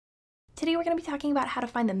Today we're going to be talking about how to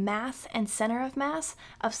find the mass and center of mass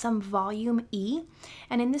of some volume E.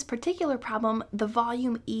 And in this particular problem, the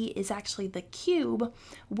volume E is actually the cube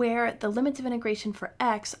where the limits of integration for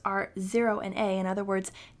x are 0 and a. In other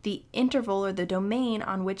words, the interval or the domain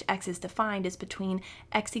on which x is defined is between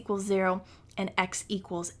x equals 0 and x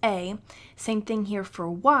equals a. Same thing here for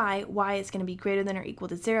y. Y is going to be greater than or equal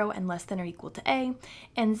to 0 and less than or equal to a.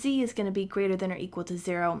 And z is going to be greater than or equal to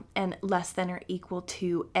 0 and less than or equal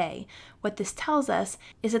to a. What this tells us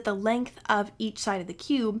is that the length of each side of the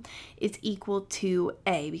cube is equal to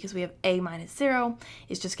a, because we have a minus 0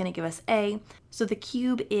 is just going to give us a. So the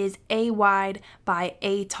cube is a wide by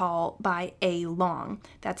a tall by a long.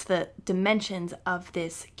 That's the dimensions of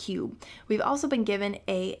this cube. We've also been given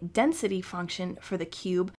a density function for the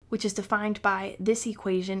cube, which is defined by this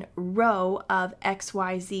equation, rho of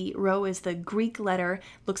xyz. Rho is the Greek letter,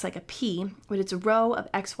 looks like a p, but it's rho of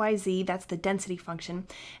xyz, that's the density function,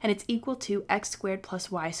 and it's equal to x squared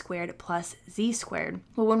plus y squared plus z squared.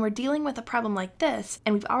 Well, when we're dealing with a problem like this,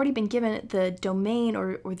 and we've already been given the domain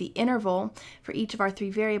or the interval for each of our three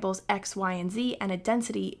variables, x, y, and z, and a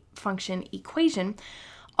density function equation,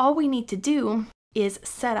 all we need to do is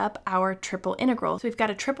set up our triple integral. So we've got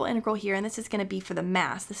a triple integral here, and this is going to be for the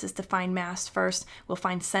mass. This is to find mass first. We'll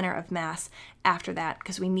find center of mass after that,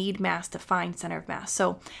 because we need mass to find center of mass.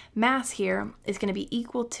 So mass here is going to be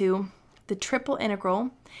equal to the triple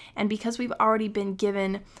integral, and because we've already been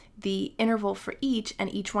given the interval for each,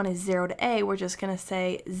 and each one is 0 to a, we're just going to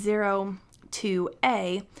say 0 to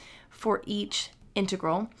a for each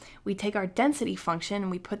integral. We take our density function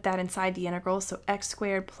and we put that inside the integral, so x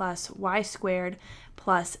squared plus y squared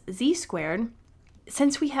plus z squared.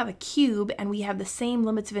 Since we have a cube and we have the same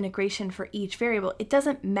limits of integration for each variable, it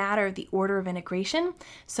doesn't matter the order of integration.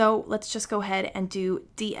 So let's just go ahead and do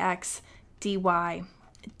dx, dy,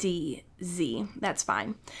 dz. That's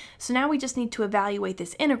fine. So now we just need to evaluate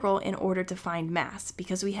this integral in order to find mass,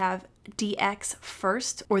 because we have dx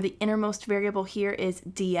first, or the innermost variable here is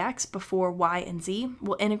dx before y and z.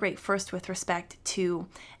 We'll integrate first with respect to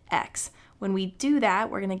x. When we do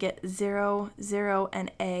that, we're going to get 0, 0,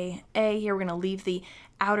 and a. Here we're going to leave the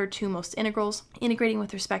outer two most integrals. Integrating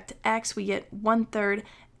with respect to x, we get 1/3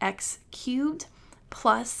 x cubed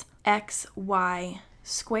plus xy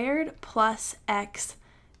squared plus x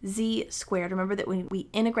z squared. Remember that when we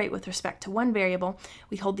integrate with respect to one variable,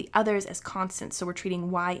 we hold the others as constants, so we're treating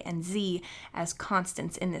y and z as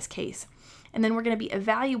constants in this case. And then we're going to be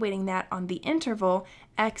evaluating that on the interval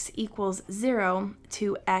x equals 0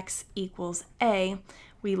 to x equals a.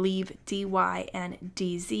 We leave dy and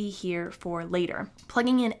dz here for later.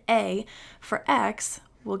 Plugging in a for x,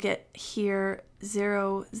 we'll get here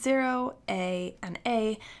 0, 0, a, and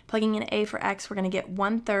a. Plugging in a for x, we're going to get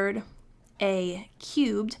 1/3 a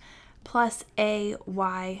cubed plus a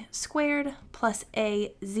y squared plus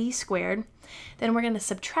a z squared. Then we're going to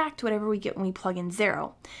subtract whatever we get when we plug in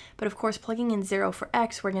 0. But of course, plugging in 0 for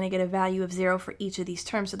x, we're going to get a value of 0 for each of these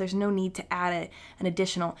terms, so there's no need to add an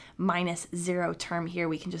additional minus 0 term here.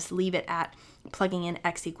 We can just leave it at plugging in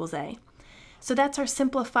x equals a. So that's our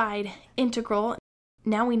simplified integral.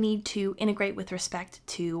 Now we need to integrate with respect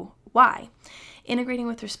to y. Integrating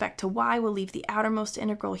with respect to y, we'll leave the outermost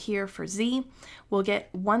integral here for z. We'll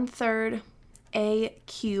get 1/3 a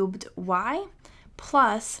cubed y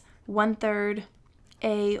plus 1/3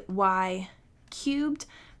 a y cubed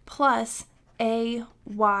plus a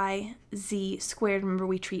y z squared. Remember,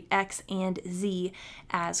 we treat x and z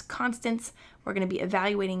as constants. We're going to be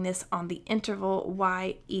evaluating this on the interval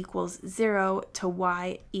y equals 0 to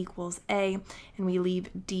y equals a, and we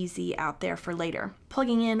leave dz out there for later.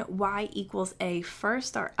 Plugging in y equals a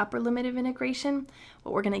first, our upper limit of integration,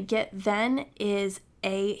 what we're going to get then is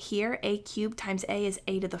a here. A cubed times a is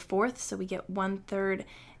a to the 4th, so we get 1/3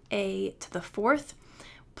 a to the 4th.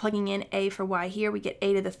 Plugging in a for y here, we get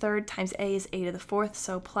a to the 3rd times a is a to the 4th,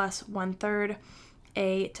 so plus 1/3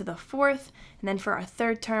 a to the 4th. And then for our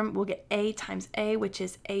third term, we'll get a times a, which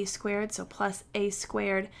is a squared, so plus a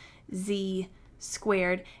squared z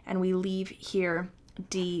squared, and we leave here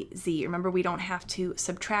dz. Remember, we don't have to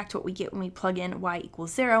subtract what we get when we plug in y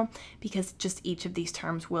equals 0, because just each of these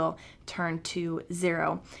terms will turn to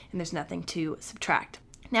 0, and there's nothing to subtract.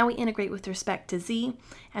 Now we integrate with respect to z,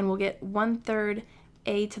 and we'll get 1/3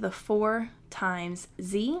 a to the 4 times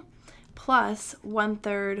z plus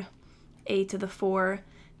 1/3 a to the 4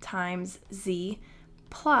 times z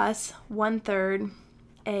plus 1/3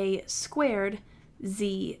 a squared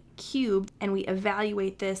z cubed, and we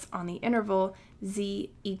evaluate this on the interval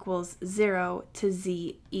z equals 0 to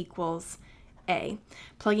z equals a.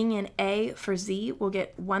 Plugging in a for z, we'll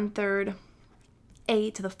get 1/3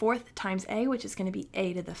 a to the 4th times a, which is going to be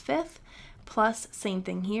a to the 5th, plus same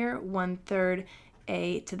thing here, 1/3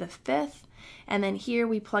 a to the 5th. And then here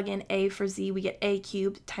we plug in a for z, we get a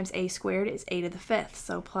cubed times a squared is a to the 5th.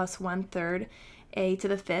 So plus 1/3 a to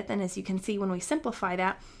the 5th. And as you can see, when we simplify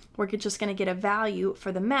that, we're just going to get a value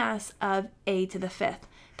for the mass of a to the 5th.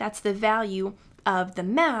 That's the value of the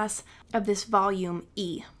mass of this volume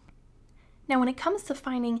E. Now, when it comes to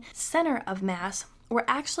finding center of mass, we're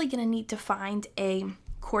actually going to need to find a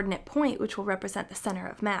coordinate point which will represent the center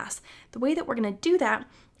of mass. The way that we're going to do that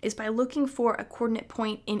is by looking for a coordinate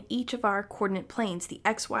point in each of our coordinate planes, the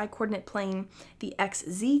xy coordinate plane, the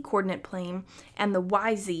xz coordinate plane, and the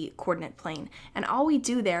yz coordinate plane. And all we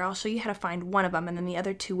do there, I'll show you how to find one of them, and then the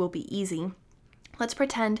other two will be easy. Let's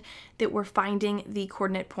pretend that we're finding the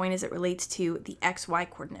coordinate point as it relates to the xy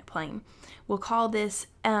coordinate plane. We'll call this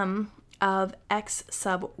M of x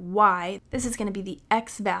sub y. This is going to be the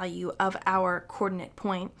x value of our coordinate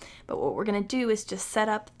point. But what we're going to do is just set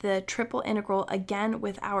up the triple integral again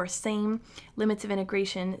with our same limits of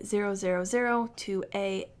integration 0, 0, 0 to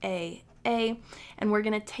a, and we're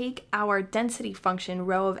going to take our density function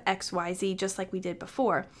rho of x, y, z just like we did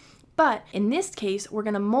before. But in this case, we're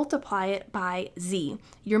going to multiply it by z.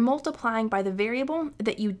 You're multiplying by the variable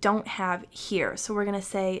that you don't have here. So we're going to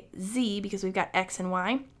say z, because we've got x and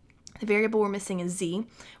y. The variable we're missing is z.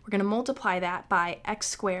 We're going to multiply that by x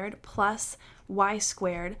squared plus y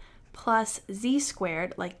squared plus z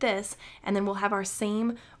squared, like this, and then we'll have our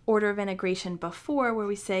same order of integration before, where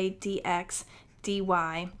we say dx, dy,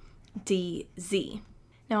 dz.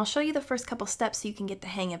 Now I'll show you the first couple steps so you can get the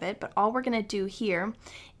hang of it, but all we're going to do here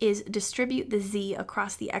is distribute the z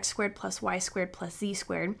across the x squared plus y squared plus z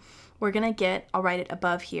squared. We're going to get, I'll write it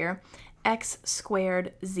above here, x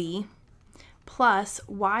squared z plus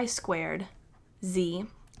y squared z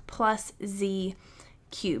plus z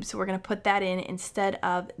cubed. So we're going to put that in instead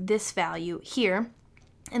of this value here.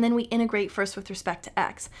 And then we integrate first with respect to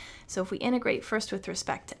x. So if we integrate first with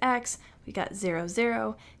respect to x, we got 0,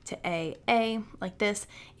 0 to a, like this.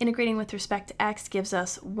 Integrating with respect to x gives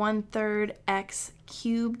us 1/3 x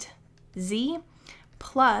cubed z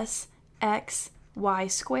plus x y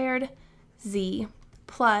squared z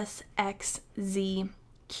plus x z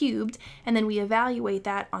cubed, and then we evaluate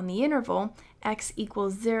that on the interval x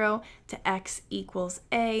equals 0 to x equals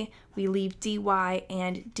a. We leave dy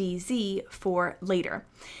and dz for later.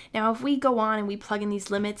 Now if we go on and we plug in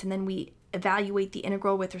these limits and then we evaluate the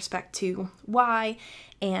integral with respect to y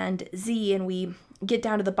and z, and we get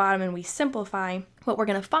down to the bottom and we simplify, what we're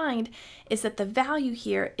going to find is that the value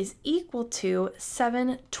here is equal to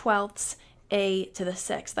 7/12 a to the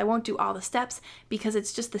 6th. I won't do all the steps because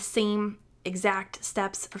it's just the same exact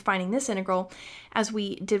steps for finding this integral as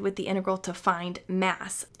we did with the integral to find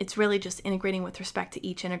mass. It's really just integrating with respect to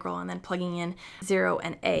each integral and then plugging in 0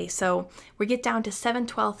 and a. So we get down to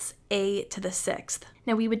 7/12 a to the 6th.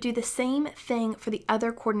 Now we would do the same thing for the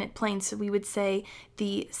other coordinate planes. So we would say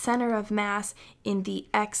the center of mass in the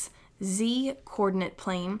xz coordinate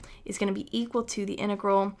plane is going to be equal to the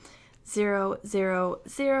integral 0, 0,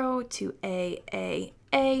 0 to a.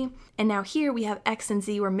 And now here we have x and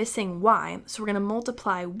z, we're missing y, so we're going to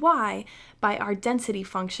multiply y by our density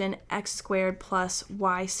function x squared plus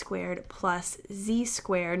y squared plus z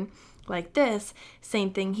squared, like this.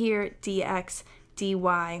 Same thing here, dx, dy,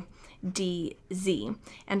 dz.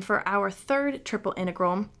 And for our third triple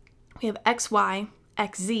integral, we have xy,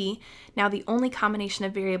 xz. Now the only combination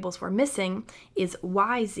of variables we're missing is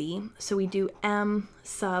yz, so we do m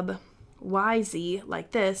sub yz,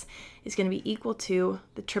 like this, is going to be equal to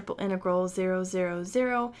the triple integral 0, 0,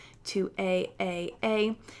 0 to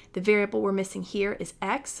a. The variable we're missing here is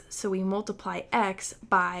x, so we multiply x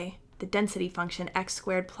by the density function x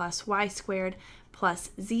squared plus y squared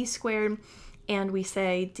plus z squared, and we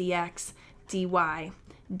say dx, dy,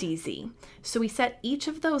 dz. So we set each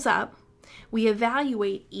of those up, we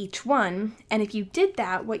evaluate each one, and if you did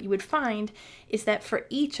that, what you would find is that for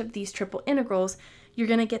each of these triple integrals, you're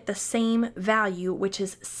going to get the same value, which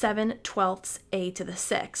is 7/12 a to the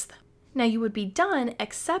 6th. Now you would be done,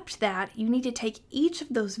 except that you need to take each of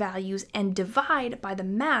those values and divide by the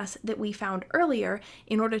mass that we found earlier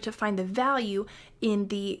in order to find the value in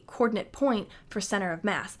the coordinate point for center of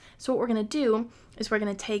mass. So what we're going to do is we're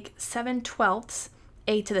going to take 7/12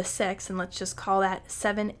 a to the 6th, and let's just call that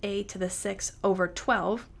 7a to the 6th over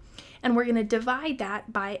 12, and we're going to divide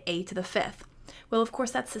that by a to the 5th. Well, of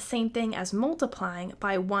course, that's the same thing as multiplying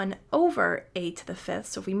by 1 over a to the 5th.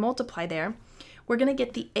 So if we multiply there, we're going to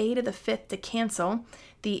get the a to the 5th to cancel.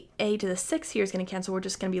 The a to the 6th here is going to cancel. We're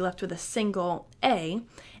just going to be left with a single a.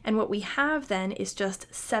 And what we have then is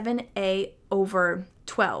just 7a over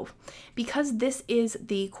 12. Because this is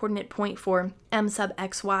the coordinate point for m sub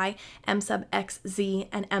xy, m sub xz,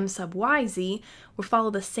 and m sub yz, we'll follow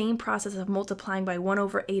the same process of multiplying by 1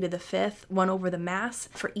 over a to the 5th, 1 over the mass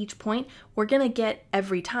for each point. We're going to get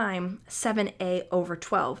every time 7a over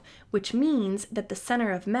 12, which means that the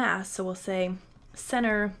center of mass, so we'll say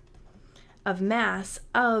center of mass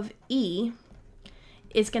of E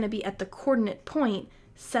is going to be at the coordinate point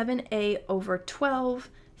 7a over 12,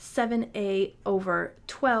 7a over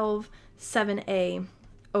 12, 7a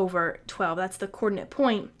over 12. That's the coordinate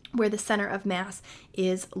point where the center of mass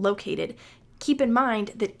is located. Keep in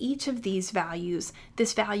mind that each of these values,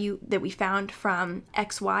 this value that we found from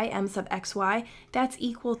xy, m sub xy, that's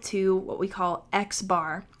equal to what we call x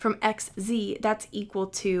bar. From xz, that's equal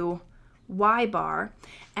to y bar.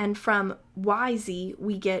 And from yz,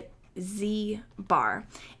 we get z bar.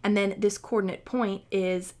 And then this coordinate point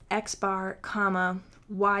is x bar, comma,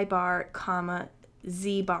 y bar, comma,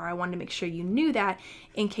 z bar. I wanted to make sure you knew that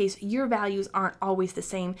in case your values aren't always the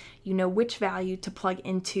same. You know which value to plug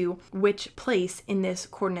into which place in this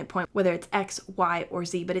coordinate point, whether it's x, y, or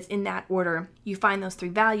z, but it's in that order. You find those three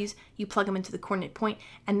values, you plug them into the coordinate point,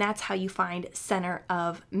 and that's how you find center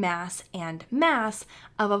of mass and mass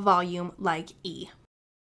of a volume like E.